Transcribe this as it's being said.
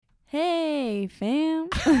Hey, fam.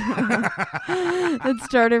 It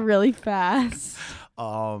started really fast.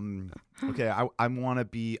 Okay, I want to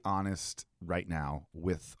be honest right now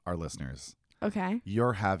with our listeners. Okay.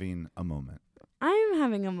 You're having a moment. I'm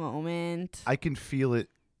having a moment. I can feel it.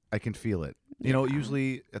 You know,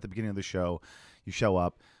 usually at the beginning of the show, you show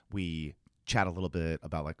up, we chat a little bit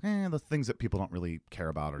about like the things that people don't really care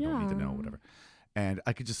about or don't need to know, whatever. And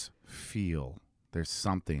I could just feel there's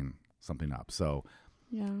something up. So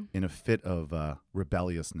in a fit of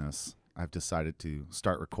rebelliousness, I've decided to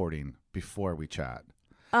start recording before we chat.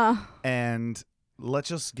 And let's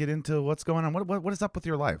just get into what's going on. What is up with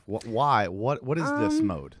your life? Why? What is this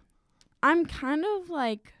mode? I'm kind of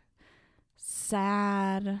like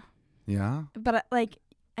sad. Yeah. But I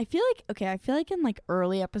feel like in like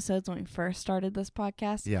early episodes when we first started this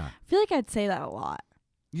podcast, I feel like I'd say that a lot.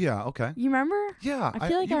 Yeah, okay. You remember? Yeah. I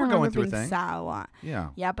feel like I remember being sad a lot.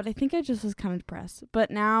 Yeah. Yeah, but I think I just was kind of depressed. But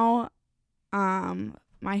now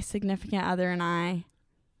my significant other and I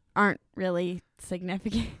aren't really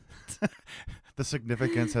significant. The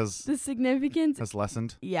significance has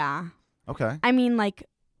lessened? Yeah. Okay. I mean, like,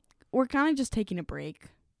 we're kind of just taking a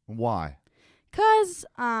break. Why? 'Cause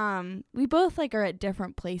we both like are at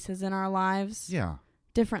different places in our lives. Yeah.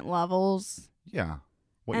 Different levels. Yeah.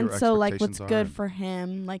 And so like what's good for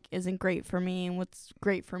him like isn't great for me, and what's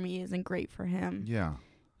great for me isn't great for him. Yeah.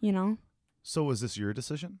 You know? So was this your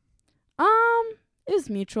decision? It was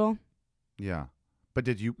mutual. Yeah. But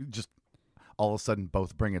did you just all of a sudden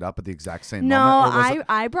both bring it up at the exact same moment? No,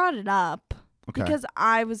 I brought it up because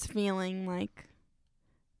I was feeling like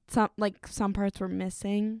some parts were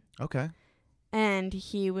missing. Okay. And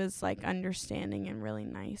he was like understanding and really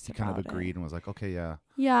nice. He kind of agreed and was like, "Okay, yeah,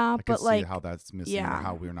 yeah." I can see how that's missing or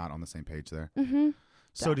how we're not on the same page there." Mm-hmm.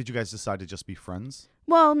 So did you guys decide to just be friends?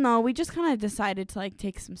 Well, no, we just kind of decided to like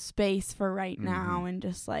take some space for right now and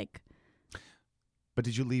just like. But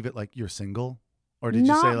did you leave it like you're single, or did you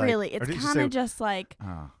say like? Not really. It's kind of just like.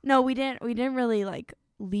 No, we didn't really like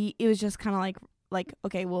leave. It was just kind of like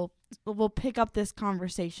okay, we'll pick up this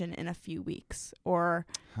conversation in a few weeks or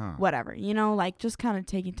whatever, you know, like just kind of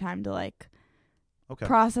taking time to like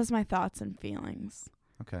process my thoughts and feelings.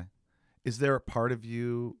 Okay. Is there a part of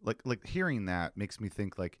you like hearing that makes me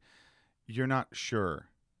think like you're not sure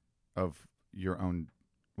of your own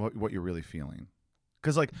what you're really feeling?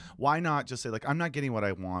 Because like why not just say like I'm not getting what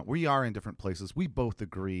I want. We are in different places. We both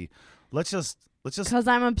agree. Let's just because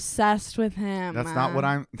I'm obsessed with him. That's not what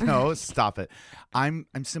I'm. No, stop it. I'm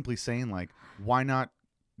simply saying like, why not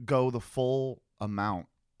go the full amount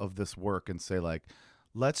of this work and say like,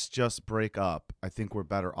 let's just break up. I think we're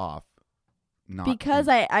better off. Not because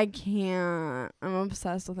I can't. I'm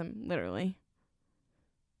obsessed with him, literally.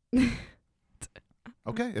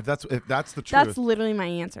 Okay, if that's the truth. That's literally my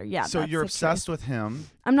answer. Yeah. So you're obsessed with him.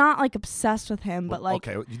 I'm not like obsessed with him, but like,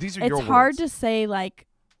 okay, these are your words. It's hard to say like.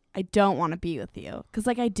 I don't want to be with you. Because,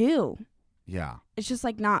 like, I do. Yeah. It's just,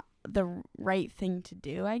 like, not the right thing to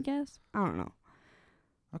do, I guess. I don't know.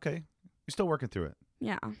 Okay. You're still working through it.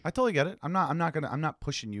 Yeah. I totally get it. I'm not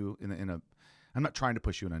pushing you I'm not trying to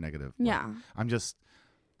push you in a negative way. Yeah. I'm just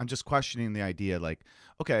questioning the idea, like,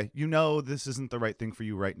 okay, you know this isn't the right thing for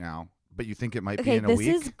you right now, but you think it might be in a week?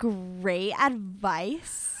 Okay, this is great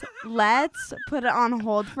advice. Let's put it on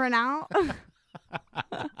hold for now.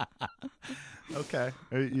 Okay.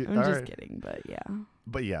 I'm just kidding, but yeah.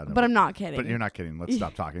 But yeah. No, but I'm not kidding. But you're not kidding. Let's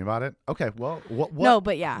stop talking about it. Okay, well, what? No,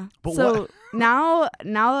 but yeah. But so now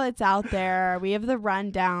that it's out there, we have the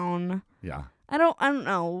rundown. Yeah. I don't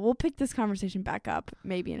know. We'll pick this conversation back up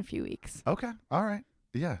maybe in a few weeks. Okay. All right.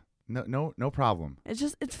 Yeah. No problem.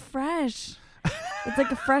 It's fresh. It's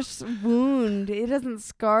like a fresh wound. It hasn't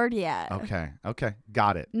scarred yet. Okay.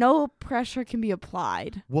 Got it. No pressure can be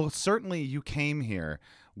applied. Well, certainly you came here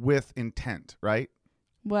with intent, right?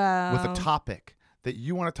 Well, with a topic that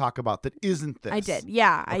you want to talk about that isn't this. I did.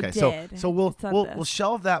 Yeah, okay, I did. So we'll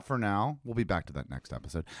shelve that for now. We'll be back to that next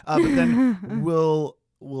episode. But then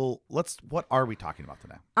what are we talking about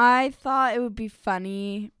today? I thought it would be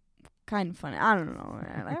funny, kind of funny. I don't know.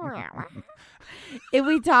 If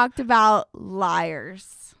we talked about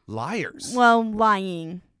liars. Liars? Well,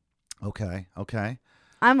 lying. Okay.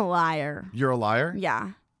 I'm a liar. You're a liar?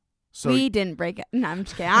 Yeah. So we didn't break it. No, I'm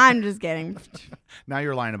just kidding. I'm just kidding. Now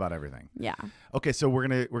you're lying about everything. Yeah. Okay, so we're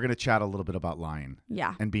gonna chat a little bit about lying.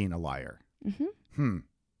 Yeah. And being a liar. Mm-hmm.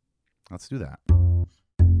 Let's do that.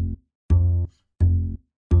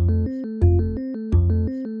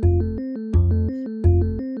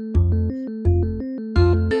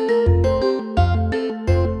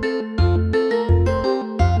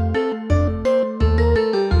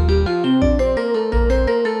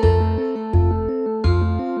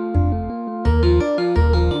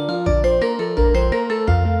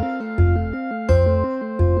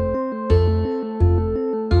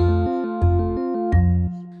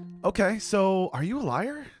 Okay, so are you a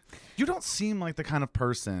liar? You don't seem like the kind of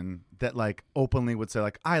person that like openly would say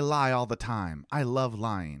like, I lie all the time. I love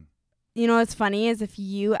lying. You know what's funny is if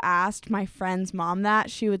you asked my friend's mom that,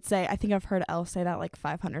 she would say, I think I've heard Elle say that like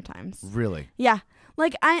 500 times. Really? Yeah.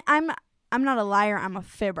 Like I'm not a liar. I'm a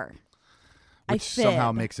fibber. Which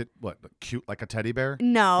somehow makes it, what, cute like a teddy bear?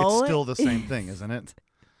 No. It's still the same thing, isn't it?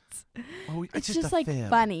 Oh, it's just a like fib.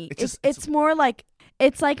 funny. It's more like,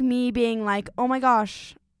 it's like me being like, oh my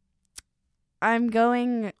gosh, I'm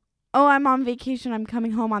on vacation. I'm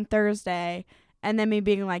coming home on Thursday. And then me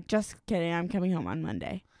being like, just kidding. I'm coming home on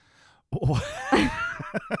Monday.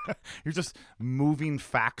 You're just moving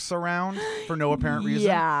facts around for no apparent reason?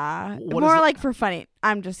 Yeah. More like for funny.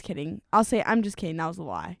 I'm just kidding. I'll say, I'm just kidding. That was a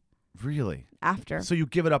lie. Really? After. So you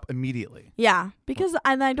give it up immediately? Yeah. Because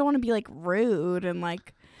I don't want to be like rude and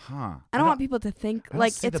like, I don't want people to think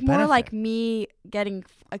like it's more like me getting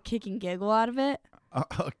a kick and giggle out of it.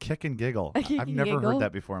 A kick and giggle. I've never heard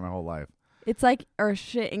that before in my whole life. It's like, or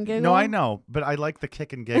shit and giggle. No, I know, but I like the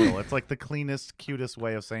kick and giggle. It's like the cleanest, cutest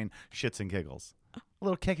way of saying shits and giggles. A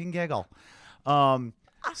little kick and giggle.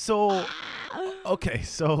 So, okay,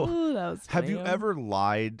 so ooh, that was have funny. you ever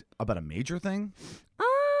lied about a major thing?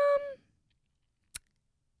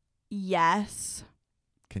 Yes.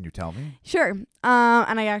 Can you tell me? Sure.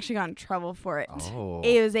 And I actually got in trouble for it. Oh.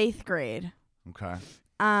 It was 8th grade. Okay.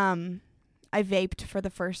 I vaped for the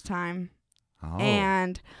first time. Oh.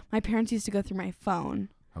 And my parents used to go through my phone.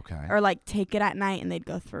 Okay. Or like take it at night and they'd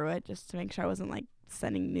go through it just to make sure I wasn't like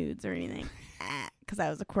sending nudes or anything. Because I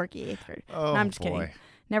was a quirky 8th grader. Oh, no, I'm just kidding.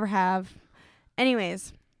 Never have.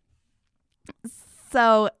 Anyways.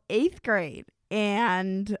 So 8th grade.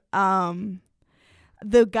 And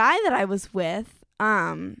the guy that I was with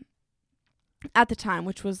at the time,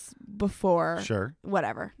 which was before. Sure.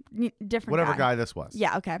 Whatever. Different Whatever guy this was.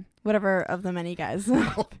 Yeah, okay. Whatever of the many guys.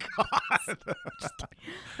 Oh, God.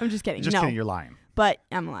 I'm just kidding. Just kidding, you're lying. But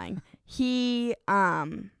I'm lying. He was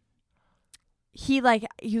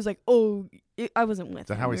like, oh, I wasn't with him. Is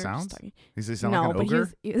that how he sounds? Does he sound like an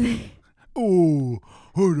ogre? Ooh.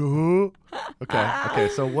 Okay.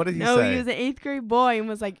 So what did he say? No, he was an 8th grade boy and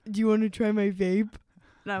was like, do you want to try my vape?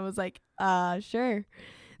 And I was like, sure.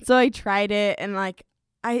 So I tried it and like,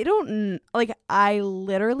 I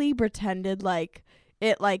literally pretended like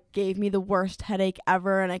it like gave me the worst headache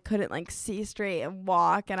ever and I couldn't like see straight and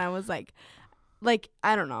walk. And I was like,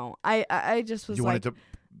 I don't know. I just was you like. wanted to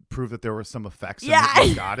prove that there were some effects yeah. and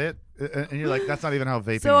you got it? And you're like, that's not even how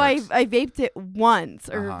vaping so works. I vaped it once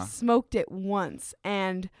or smoked it once.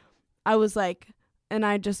 And I was like, and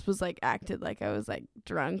I just was like acted like I was like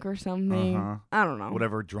drunk or something. I don't know.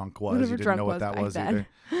 Whatever drunk was. You didn't know what that was either.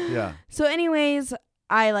 Yeah. So anyways,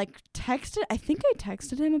 I like texted. I think I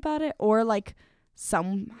texted him about it or like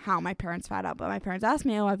somehow my parents found out. But my parents asked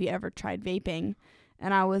me, oh, have you ever tried vaping?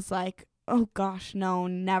 And I was like, oh gosh, no,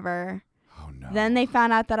 never. Oh no. Then they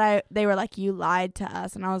found out that they were like, you lied to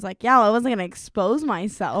us. And I was like, yeah, well, I wasn't going to expose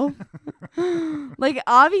myself. Like,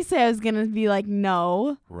 obviously I was going to be like,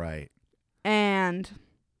 no. Right. And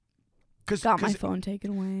got my phone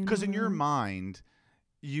taken away. Because in your mind,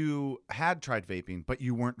 you had tried vaping, but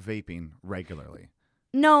you weren't vaping regularly.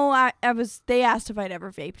 No, I was. They asked if I'd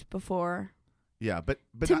ever vaped before. Yeah, but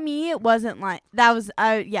to me, it wasn't like that was.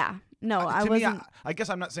 Yeah, no, I wasn't. Me, I guess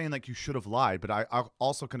I'm not saying like you should have lied, but I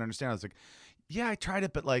also can understand. I was like, yeah, I tried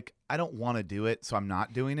it, but like I don't want to do it, so I'm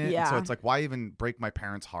not doing it. Yeah. And so it's like, why even break my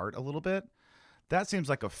parents' heart a little bit? That seems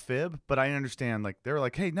like a fib, but I understand. Like they're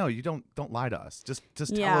like, hey, no, you don't lie to us. Just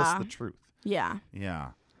tell us the truth. Yeah. Yeah.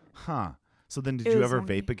 Huh. So then, did you ever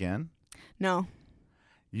vape again? No.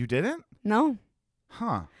 You didn't? No.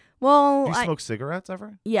 Huh. Well, do you smoke cigarettes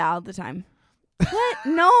ever? Yeah, all the time. What?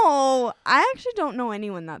 No, I actually don't know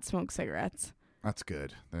anyone that smokes cigarettes. That's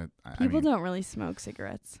good. People don't really smoke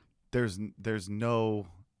cigarettes. There's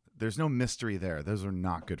no mystery there. Those are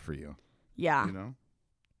not good for you. Yeah. You know?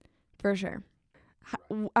 For sure.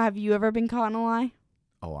 Have you ever been caught in a lie?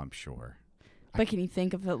 Oh, I'm sure. But can you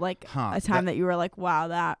think of it like a time that you were like, wow,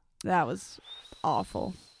 that was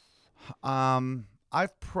awful?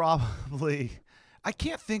 I've probably... I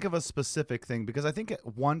can't think of a specific thing because I think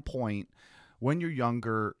at one point when you're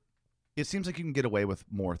younger, it seems like you can get away with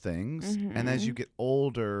more things. Mm-hmm. And as you get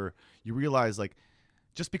older, you realize like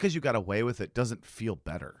just because you got away with it doesn't feel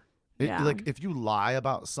better. Yeah. Like if you lie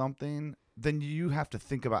about something, then you have to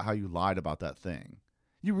think about how you lied about that thing.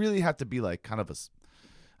 You really have to be like kind of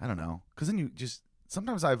I don't know. Because then you just,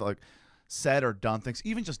 sometimes I've like said or done things,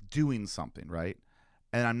 even just doing something, right?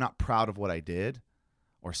 And I'm not proud of what I did.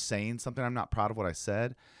 Or saying something I'm not proud of what I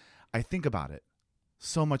said, I think about it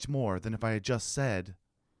so much more than if I had just said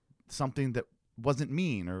something that wasn't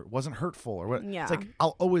mean or wasn't hurtful or what. Yeah. It's like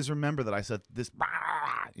I'll always remember that I said this,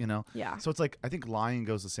 you know. Yeah. So it's like I think lying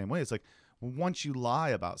goes the same way. It's like once you lie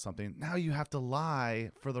about something, now you have to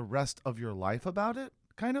lie for the rest of your life about it,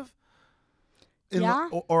 kind of.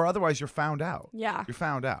 Or otherwise you're found out. Yeah. You're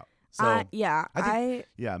found out. So yeah. I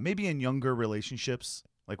think, maybe in younger relationships,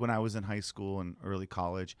 like when I was in high school and early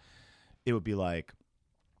college, it would be like,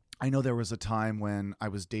 I know there was a time when I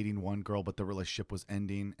was dating one girl, but the relationship was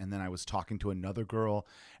ending. And then I was talking to another girl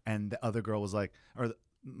and the other girl was like, or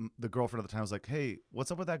the girlfriend at the time was like, hey,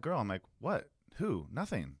 what's up with that girl? I'm like, what? Who?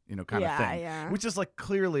 Nothing, kind of thing. Yeah. Which is like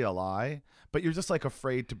clearly a lie, but you're just like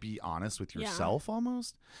afraid to be honest with yourself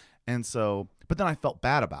almost. And so, but then I felt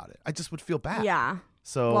bad about it. I just would feel bad. Yeah.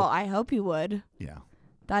 So, well, I hope you would. Yeah.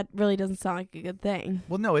 That really doesn't sound like a good thing.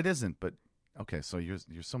 Well, no, it isn't. But okay, so you're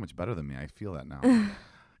so much better than me. I feel that now.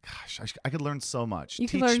 Gosh, I could learn so much. You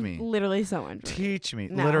Teach learn me. Literally so much. Teach me.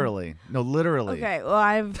 No. Literally. No, literally. Okay, well,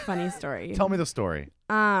 I have a funny story. Tell me the story.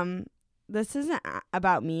 This isn't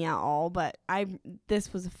about me at all, but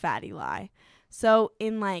this was a fatty lie. So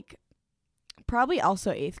in like probably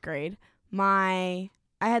also 8th grade, I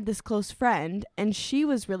had this close friend and she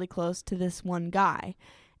was really close to this one guy.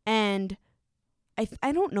 And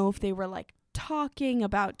I don't know if they were like talking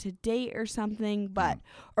about to date or something, but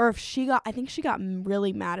or if I think she got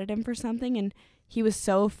really mad at him for something, and he was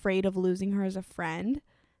so afraid of losing her as a friend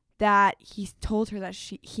that he told her that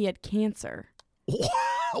he had cancer.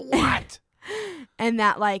 What? And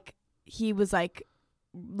that like he was like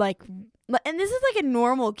and this is like a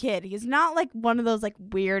normal kid. He's not like one of those like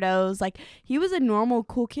weirdos. Like he was a normal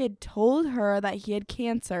cool kid, told her that he had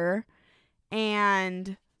cancer,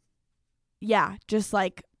 and yeah, just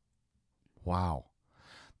like wow.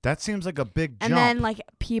 That seems like a big jump. And then like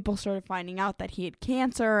people started finding out that he had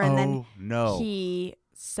cancer, and then he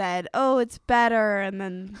said, "Oh, it's better," and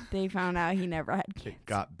then they found out he never had cancer. It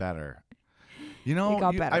got better.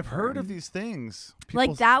 I've heard of these things.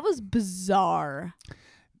 Like that was bizarre.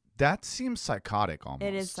 That seems psychotic almost.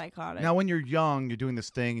 It is psychotic. Now, when you're young, you're doing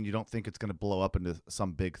this thing and you don't think it's going to blow up into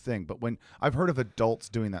some big thing. But when I've heard of adults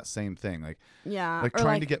doing that same thing, like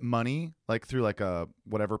trying to get money, like through like a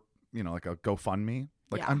whatever, like a GoFundMe.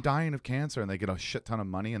 Like I'm dying of cancer, and they get a shit ton of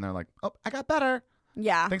money, and they're like, "Oh, I got better.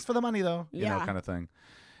 Yeah. Thanks for the money, though." Kind of thing.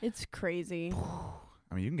 It's crazy.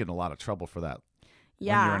 I mean, you can get in a lot of trouble for that.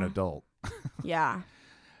 Yeah. When you're an adult. Yeah.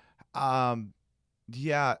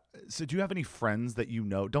 Yeah. So do you have any friends that you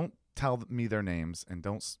know? Don't tell me their names and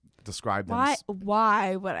don't describe them.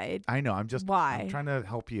 Why would I? I know. I'm trying to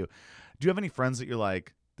help you. Do you have any friends that you're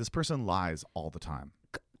like, this person lies all the time?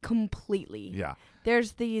 Completely. Yeah.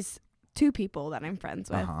 There's these 2 people that I'm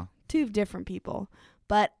friends with. 2 different people.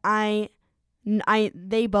 But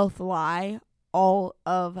they both lie all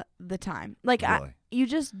of the time. Like really? You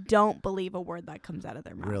just don't believe a word that comes out of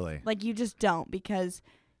their mouth. Really? Like you just don't, because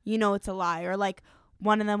it's a lie. Or like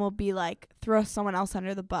one of them will be like throw someone else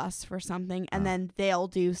under the bus for something, and then they'll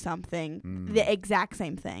do something the exact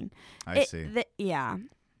same thing. I see. Yeah.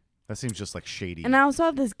 That seems just like shady. And I also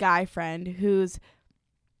have this guy friend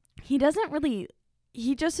he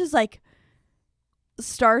just is like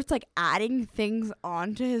starts like adding things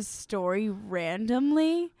onto his story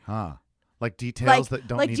randomly. Like details that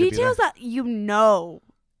don't need to be there? Like details that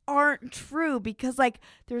aren't true, because like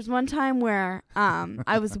there's one time where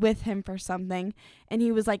I was with him for something, and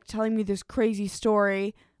he was like telling me this crazy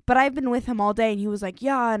story, but I've been with him all day, and he was like,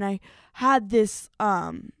 yeah, and I had this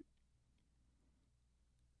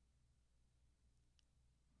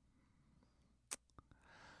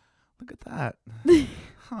Look at that.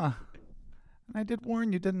 Huh. I did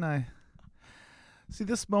warn you, didn't I? See,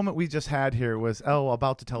 this moment we just had here was Elle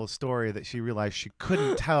about to tell a story that she realized she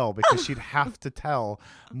couldn't tell because she'd have to tell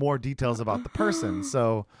more details about the person.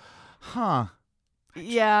 So,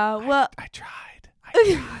 yeah, well, I tried.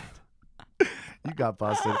 You got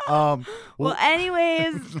busted. Well,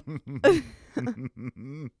 anyways,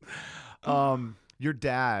 your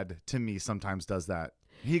dad to me sometimes does that.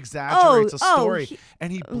 He exaggerates a story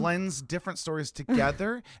and he blends different stories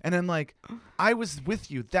together. And I'm like, I was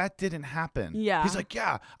with you. That didn't happen. Yeah. He's like,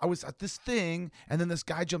 yeah, I was at this thing. And then this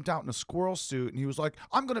guy jumped out in a squirrel suit and he was like,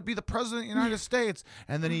 I'm going to be the president of the United States.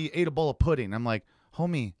 And then he ate a bowl of pudding. I'm like,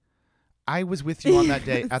 homie, I was with you on that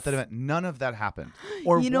day at that event. None of that happened.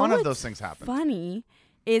 Or one of those things happened. Funny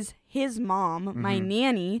is his mom, my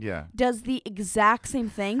nanny, Yeah. does the exact same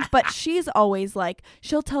thing, but she's always like,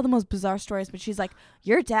 she'll tell the most bizarre stories, but she's like,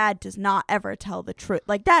 your dad does not ever tell the truth.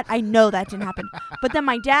 Like that, I know that didn't happen. But then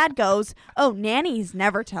my dad goes, oh, nanny's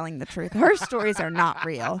never telling the truth. Her stories are not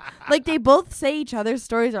real. Like they both say each other's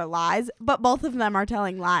stories are lies, but both of them are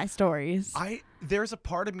telling lie stories. there's a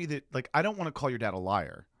part of me that, like, I don't want to call your dad a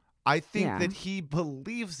liar. I think that he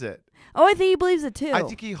believes it. Oh, I think he believes it too. I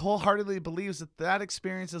think he wholeheartedly believes that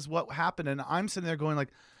experience is what happened. And I'm sitting there going like,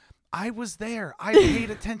 I was there. I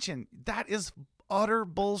paid attention. That is utter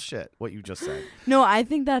bullshit, what you just said. No, I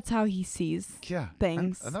think that's how he sees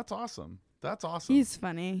things. And that's awesome. That's awesome. He's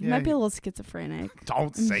funny. He might be a little schizophrenic.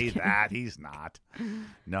 Don't say that. He's not.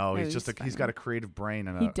 No, he's just he's got a creative brain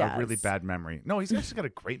and a really bad memory. No, he's actually got a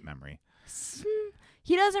great memory.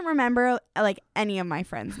 He doesn't remember like any of my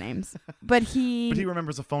friends' names, but he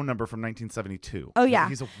remembers a phone number from 1972. Oh yeah,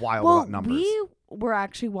 he's a wild about numbers. We were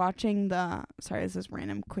actually watching sorry, this is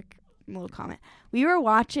random. Quick little comment. We were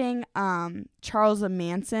watching Charles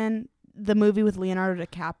Manson, the movie with Leonardo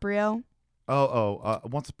DiCaprio.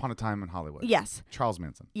 Once Upon a Time in Hollywood. Yes, Charles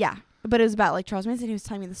Manson. Yeah. But it was about like Charles Manson. He was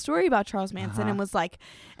telling me the story about Charles Manson and was like,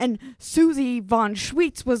 and Susie von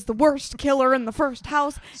Schweetz was the worst killer in the first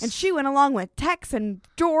house. And she went along with Tex and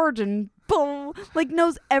George and boom, like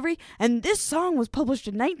knows and this song was published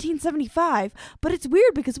in 1975, but it's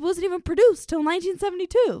weird because it wasn't even produced till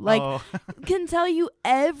 1972. Like can tell you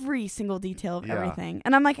every single detail of everything.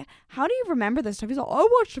 And I'm like, how do you remember this stuff? He's like, I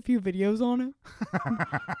watched a few videos on it.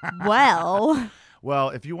 Well,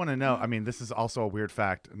 if you want to know, I mean, this is also a weird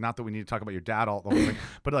fact. Not that we need to talk about your dad all the whole thing,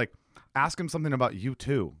 but like, ask him something about you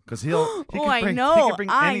too, because he can bring anything.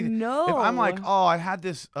 I know. If I'm like, I had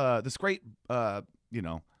this this great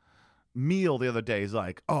meal the other day. He's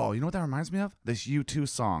like, you know what that reminds me of? This U2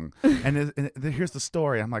 song. and here's the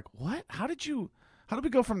story. I'm like, what? How did we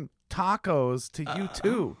go from tacos to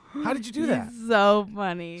U2? How did you do that? So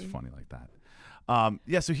funny. It's funny like that.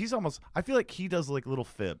 So he's almost, I feel like he does like little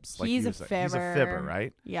fibs. Like he's a fibber. He's a fibber,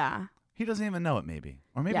 right? Yeah. He doesn't even know it maybe.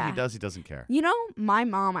 Or maybe he does, he doesn't care. You know, my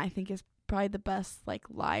mom, I think, is probably the best like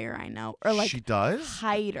liar I know. Or like she does?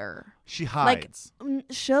 hider. She hides.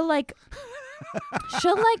 Like,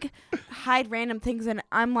 she'll hide random things, and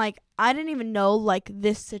I'm like, I didn't even know like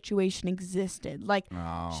this situation existed. Like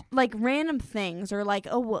like random things, or like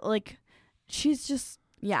like she's just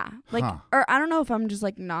like or I don't know if I'm just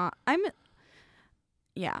like not I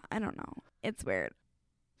don't know. It's weird.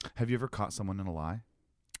 Have you ever caught someone in a lie?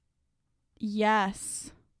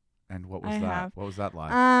 Yes. And what was that? What was that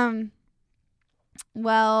lie?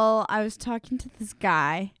 Well, I was talking to this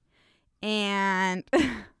guy, and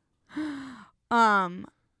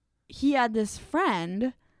he had this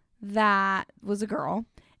friend that was a girl,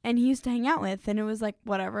 and he used to hang out with, and it was like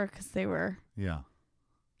whatever, because they were they'd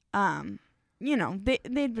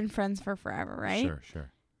been friends for forever, right?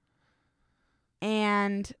 Sure.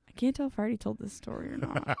 And I can't tell if I already told this story or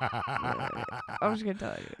not. I'm just gonna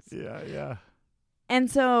tell you. Yeah. And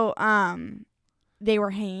so, they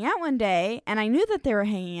were hanging out one day, and I knew that they were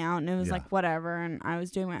hanging out, and it was like whatever, and I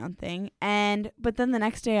was doing my own thing. But then the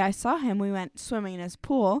next day I saw him. We went swimming in his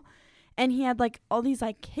pool, and he had like all these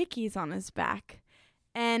like hickeys on his back,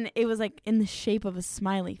 and it was like in the shape of a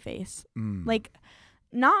smiley face, like.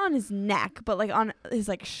 Not on his neck, but like on his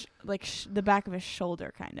like the back of his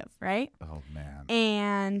shoulder, kind of, right? Oh man.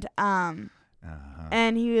 And and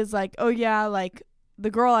he was like, "Oh yeah, like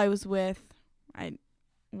the girl I was with,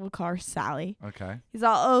 we'll call her Sally." Okay. He's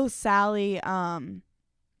all, "Oh, Sally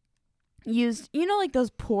used like those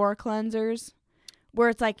pore cleansers, where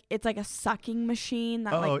it's like a sucking machine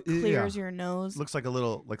that like clears your nose. Looks like a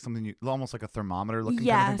little like something almost like a thermometer looking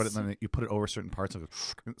kind of thing, but then you put it over certain parts of it,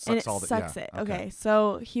 sucks it. Okay,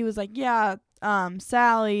 so he was like, "Yeah,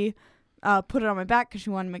 Sally put it on my back because she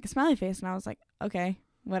wanted to make a smiley face," and I was like, "Okay,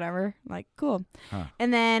 whatever, like cool."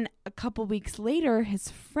 And then a couple weeks later, his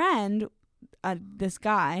friend, this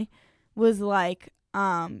guy, was like,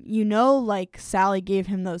 like Sally gave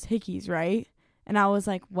him those hickeys, right? And I was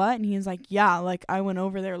like, what? And he was like, yeah, like I went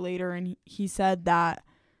over there later, and he said that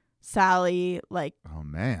Sally like, oh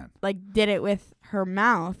man, like did it with her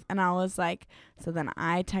mouth. And I was like, so then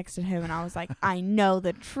I texted him, and I was like, I know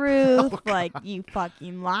the truth, like you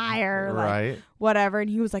fucking liar, right? Like whatever. And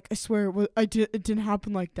he was like, I swear it didn't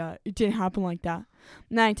happen like that. It didn't happen like that.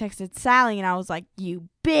 And then I texted Sally, and I was like, you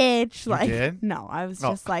bitch. You like, did? No, I was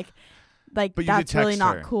just like but that's really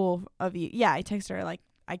not cool of you. Yeah, I texted her like.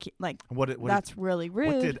 I can't, like, that's really rude.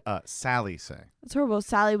 What did Sally say? It's horrible.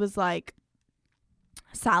 Sally was like,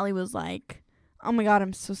 oh my God,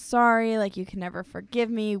 I'm so sorry. Like, you can never forgive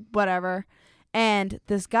me, whatever. And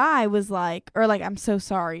this guy was like, or like, I'm so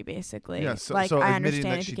sorry, basically. Yeah, so, like, so I admitting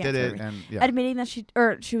understand that if she you can't did it. forgive me. And admitting that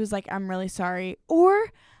she was like, I'm really sorry.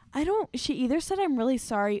 Or, she either said I'm really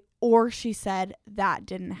sorry, or she said that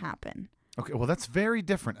didn't happen. Okay, well, that's very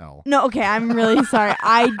different, Elle. No, okay, I'm really sorry.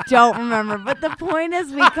 I don't remember. But the point is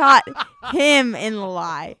we caught him in the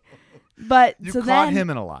lie. But you so caught then, him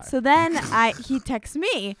in a lie. So then he texts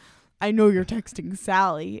me, I know you're texting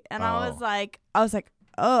Sally. And I was like,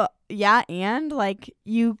 oh, yeah, and like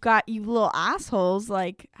you little assholes,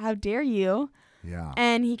 like how dare you? Yeah.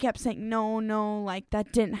 And he kept saying, no, like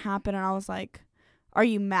that didn't happen. And I was like, are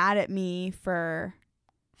you mad at me for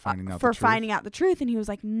finding out the truth? And he was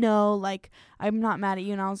like, no, like I'm not mad at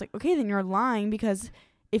you. And I was like, okay, then you're lying, because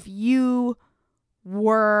if you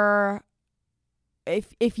were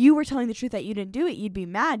telling the truth that you didn't do it, you'd be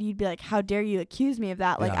mad. You'd be like, how dare you accuse me of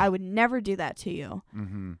that? Like I would never do that to you.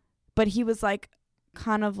 Mm-hmm. But he was like,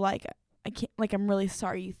 kind of like, I can't, like, I'm really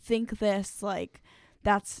sorry you think this, like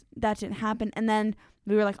that didn't happen. And then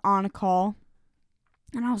we were like on a call,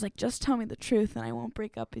 and I was like, just tell me the truth and I won't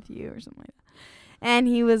break up with you or something like that. And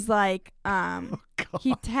he was like,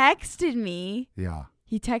 he texted me. Yeah.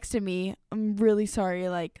 He texted me, I'm really sorry.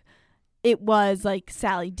 Like, it was like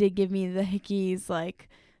Sally did give me the hickeys. Like,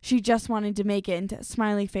 she just wanted to make it into a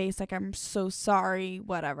smiley face. Like, I'm so sorry,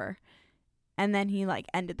 whatever. And then he like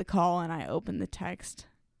ended the call, and I opened the text,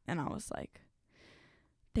 and I was like,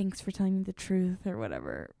 thanks for telling me the truth or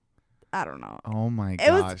whatever. I don't know. Oh my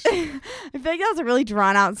gosh. I feel like that was a really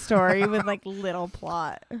drawn out story with like little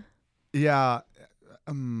plot. Yeah.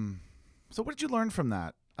 So what did you learn from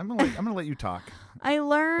that? I'm gonna let you talk. I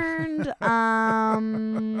learned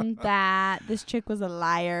that this chick was a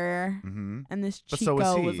liar, and this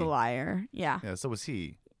Chico was a liar. Yeah. Yeah. So was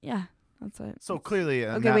he. Yeah, that's it. So clearly,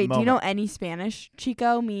 okay. Wait. Do you know any Spanish?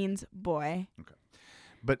 Chico means boy. Okay.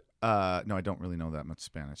 But no, I don't really know that much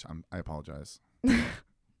Spanish. I apologize. Wait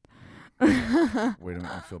a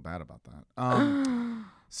minute, I feel bad about that.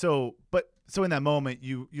 So in that moment,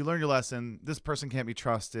 you learn your lesson. This person can't be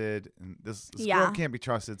trusted, and this girl can't be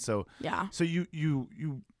trusted. So yeah. So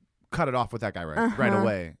you cut it off with that guy right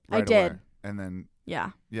away. I did. And then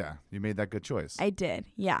yeah, you made that good choice. I did.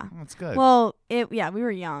 Yeah. Oh, that's good. Well, we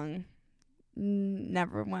were young.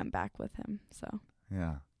 Never went back with him. So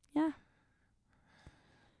yeah. Yeah.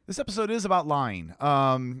 This episode is about lying.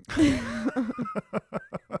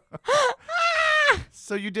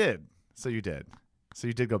 So you did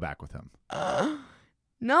go back with him.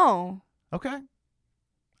 No. Okay.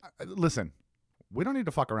 Listen, we don't need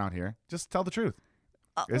to fuck around here. Just tell the truth.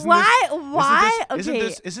 Why?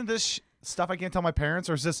 Okay. Isn't this stuff I can't tell my parents,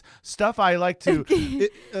 or is this stuff I like to?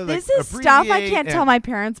 This is stuff I can't tell my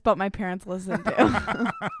parents, but my parents listen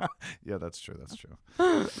to. Yeah, that's true.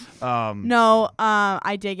 No.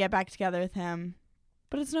 I did get back together with him,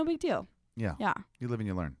 but it's no big deal. Yeah. Yeah. You live and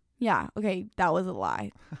you learn. Yeah. Okay. That was a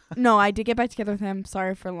lie. No, I did get back together with him.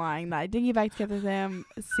 Sorry for lying. I did get back together with him.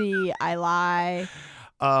 See, I lie.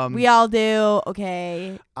 We all do.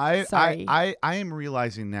 Okay. Sorry. I am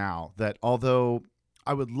realizing now that although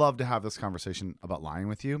I would love to have this conversation about lying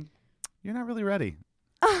with you, you're not really ready.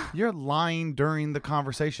 You're lying during the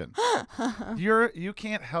conversation. You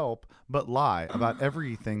can't help but lie about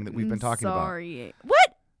everything that we've been talking about. Sorry.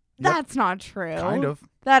 What? Yep. That's not true. Kind of.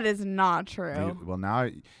 That is not true. Well, now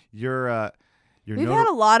you're We've had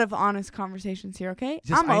a lot of honest conversations here, okay?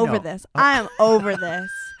 Yes, I'm over this. I am over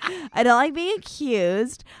this. I don't like being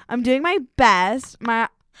accused. I'm doing my best.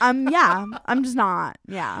 I'm just not.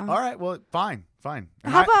 Yeah. All right. Well, fine.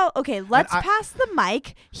 How about, okay, let's pass the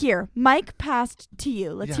mic. Here, mic passed to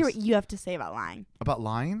you. Let's hear what you have to say about lying. About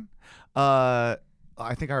lying? I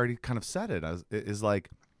think I already kind of said it. Is like,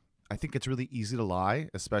 I think it's really easy to lie,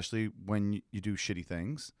 especially when you do shitty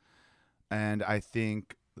things. And I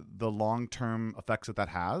think the long-term effects that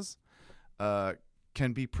has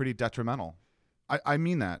can be pretty detrimental. I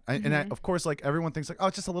mean that. And of course, like, everyone thinks like, oh,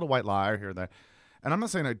 it's just a little white lie here or there. And I'm not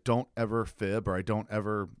saying I don't ever fib or I don't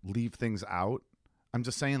ever leave things out. I'm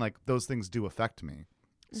just saying, like, those things do affect me.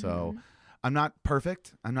 So I'm not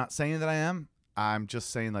perfect. I'm not saying that I am. I'm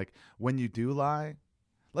just saying, like, when you do lie,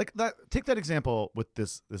 like that, take that example with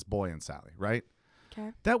this boy and Sally, right?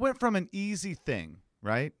 Okay. That went from an easy thing,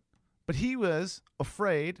 right? But he was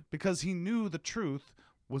afraid because he knew the truth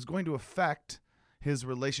was going to affect his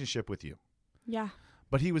relationship with you. Yeah.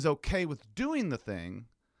 But he was okay with doing the thing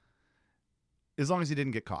as long as he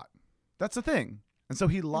didn't get caught. That's the thing. And so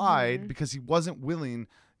he lied because he wasn't willing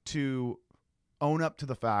to own up to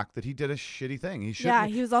the fact that he did a shitty thing. He shouldn't. Yeah,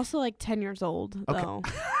 he was also like 10 years old, though.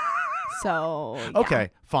 So, yeah.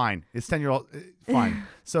 Okay, fine. It's 10-year-old. Fine.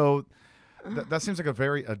 So that seems like a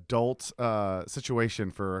very adult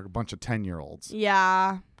situation for a bunch of 10-year-olds.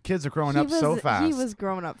 Yeah. Kids are growing up so fast. He was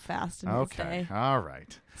growing up fast in his day. All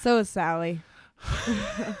right. So is Sally.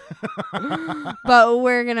 But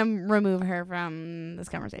we're going to remove her from this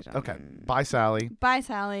conversation. Okay. Bye, Sally. Bye,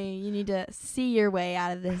 Sally. You need to see your way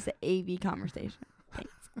out of this AV conversation.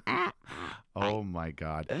 Thanks. Oh my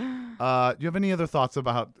God. Do you have any other thoughts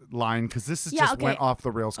about lying? Because this is just went off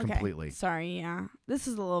the rails completely. Sorry, yeah. This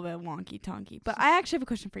is a little bit wonky tonky, but I actually have a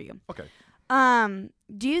question for you. Okay.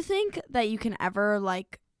 Do you think that you can ever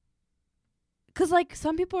like, because like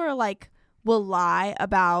some people are like will lie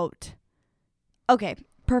about, okay,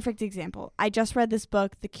 perfect example. I just read this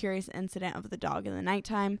book, The Curious Incident of the Dog in the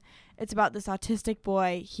Nighttime. It's about this autistic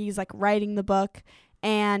boy. He's like writing the book,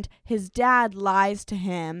 and his dad lies to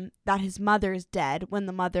him that his mother is dead when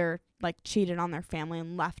the mother like cheated on their family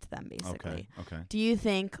and left them, basically. Okay. Do you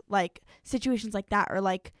think like situations like that, or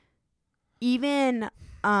like even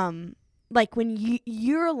like when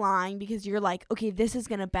you're lying because you're like, okay, this is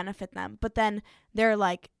gonna benefit them, but then they're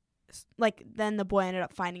like then the boy ended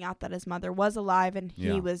up finding out that his mother was alive, and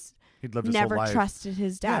he'd never trusted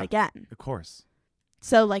his dad again. Of course.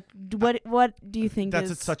 So like, what do you think?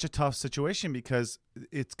 That's such a tough situation because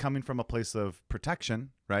it's coming from a place of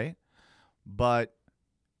protection, right? But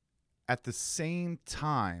at the same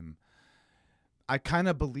time, I kind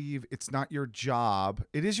of believe it's not your job.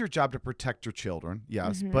 It is your job to protect your children,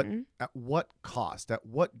 yes, but at what cost? At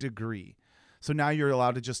what degree? So now you're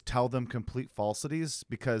allowed to just tell them complete falsities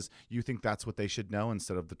because you think that's what they should know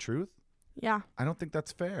instead of the truth? Yeah. I don't think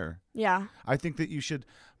that's fair. Yeah. I think that you should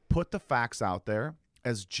put the facts out there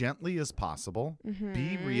as gently as possible,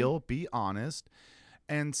 be real, be honest,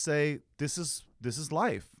 and say, this is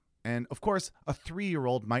life. And of course, a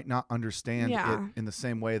 3-year-old might not understand it in the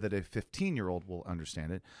same way that a 15-year-old will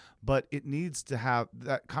understand it, but it needs to have,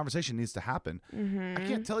 that conversation needs to happen. I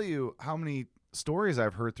can't tell you how many stories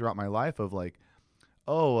I've heard throughout my life of like,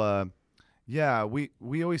 we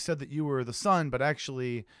always said that you were the son, but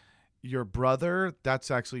actually your brother, that's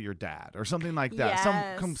actually your dad, or something like that.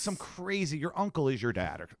 Yes. Some crazy, your uncle is your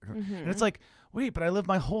dad. And it's like, wait, but I lived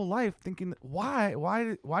my whole life thinking,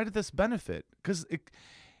 why did this benefit? Because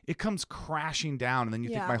it comes crashing down, and then you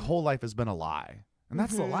think my whole life has been a lie. And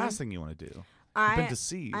that's the last thing you want to do. You've been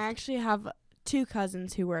deceived. I actually have 2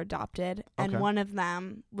 cousins who were adopted, and one of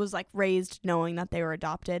them was like raised knowing that they were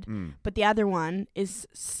adopted, but the other one is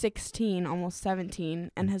 16, almost 17,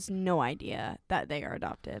 and has no idea that they are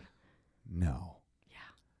adopted. No. Yeah.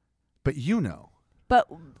 But you know. But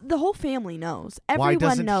the whole family knows.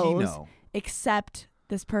 Everyone knows except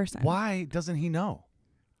this person. Why doesn't he know?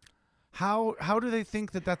 How do they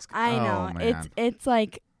think that that's... I know. Oh, man. It's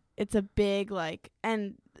like, it's a big like,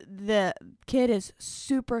 and the kid is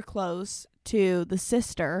super close to the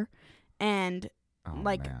sister, and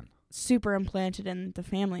super implanted in the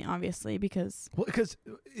family, obviously, because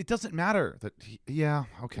it doesn't matter that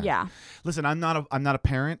listen, I'm not a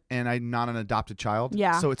parent, and I'm not an adopted child,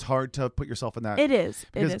 so it's hard to put yourself in that. It is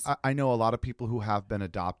because I know a lot of people who have been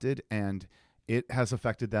adopted, and it has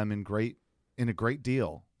affected them in a great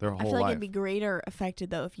deal their whole life. I feel like it'd be greater affected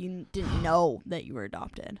though if you didn't know that you were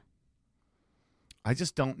adopted. I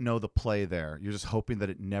just don't know the play there. You're just hoping that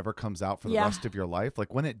it never comes out for the rest of your life.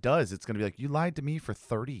 Like when it does, it's going to be like, you lied to me for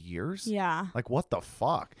 30 years? Yeah. Like what the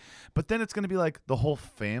fuck? But then it's going to be like, the whole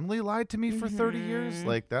family lied to me for 30 years?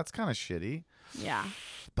 Like that's kind of shitty. Yeah.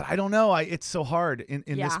 But I don't know. It's so hard in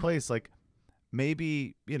this place. Like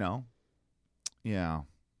maybe, yeah.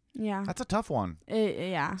 That's a tough one.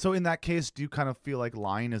 Yeah. So in that case, do you kind of feel like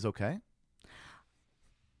lying is okay?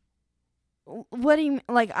 What do you mean?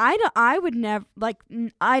 Like I would never, like,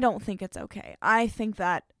 I don't think it's okay. I think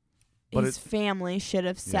that his family should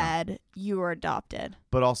have said you were adopted.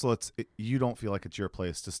 But also you don't feel like it's your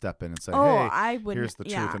place to step in and say, I wouldn't. Here's the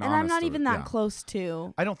truth and I'm not even that close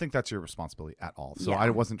to. I don't think that's your responsibility at all. So I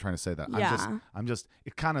wasn't trying to say that. I'm just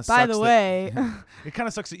it kind of By the way, it kind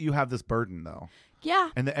of sucks that you have this burden though. Yeah.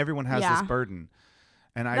 And that everyone has this burden.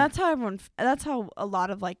 And that's how a lot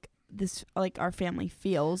of like this, like our family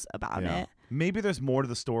feels about it. Maybe there's more to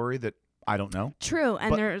the story that I don't know. True,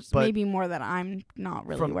 and there's maybe more that I'm not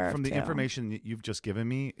really aware of. From the information that you've just given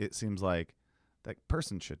me, it seems like that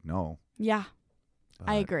person should know. Yeah,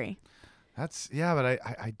 I agree. But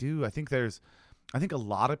I do. I think a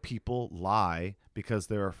lot of people lie because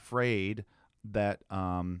they're afraid that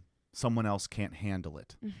someone else can't handle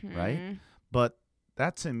it, right? But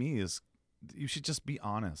that to me is, you should just be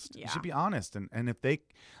honest. You should be honest, and if they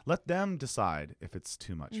let them decide if it's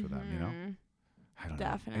too much for them, I don't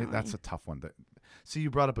know. That's a tough one. So you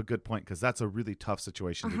brought up a good point because that's a really tough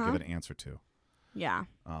situation to give an answer to. Yeah.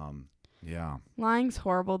 Yeah. Lying's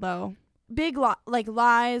horrible though. Big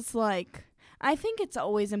lies. Like I think it's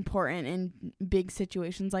always important in big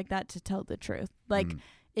situations like that to tell the truth. Like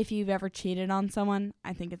if you've ever cheated on someone,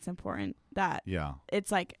 I think it's important that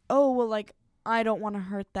it's like, oh well, like I don't want to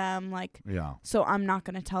hurt them. Like, so I'm not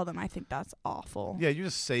going to tell them. I think that's awful. Yeah, you're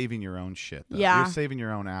just saving your own shit, though. Yeah. You're saving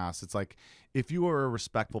your own ass. It's like, if you were a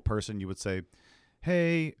respectful person, you would say,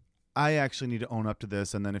 hey, I actually need to own up to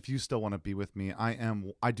this. And then if you still want to be with me,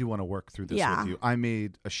 I do want to work through this with you. I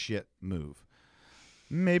made a shit move.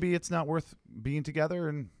 Maybe it's not worth being together,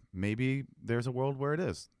 and maybe there's a world where it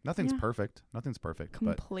is. Nothing's perfect. Nothing's perfect.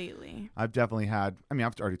 Completely. But I've definitely had,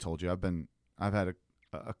 I've already told you, I've had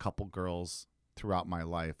a couple girls throughout my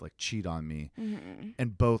life like cheat on me. Mm-hmm.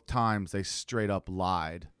 And both times they straight up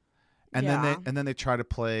lied. And then they try to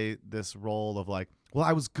play this role of like, well,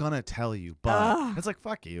 I was gonna tell you, but it's like,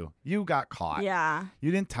 fuck you. You got caught. Yeah.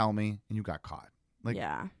 You didn't tell me and you got caught. Like,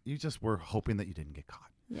 you just were hoping that you didn't get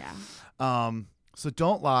caught. Yeah. So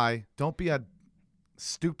don't lie. Don't be a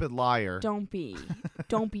stupid liar. Don't be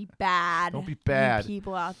bad. Don't be bad. You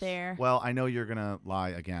people out there. Well, I know you're gonna lie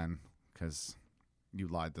again because you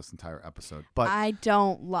lied this entire episode. But I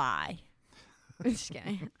don't lie. Just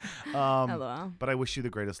kidding. Hello. But I wish you the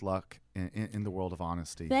greatest luck in the world of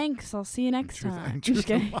honesty. Thanks. I'll see you next time. Truth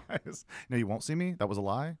and lies. No, you won't see me? That was a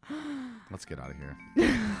lie? Let's get out of here.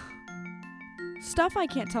 Stuff I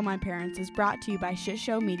Can't Tell My Parents is brought to you by Shit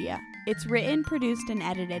Show Media. It's written, produced, and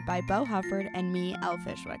edited by Beau Hufford and me, Elle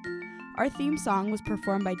Fishwick. Our theme song was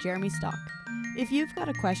performed by Jeremy Stock. If you've got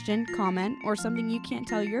a question, comment, or something you can't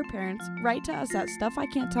tell your parents, write to us at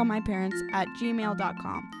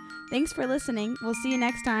stuffican'ttellmyparents@gmail.com. Thanks for listening. We'll see you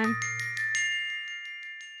next time.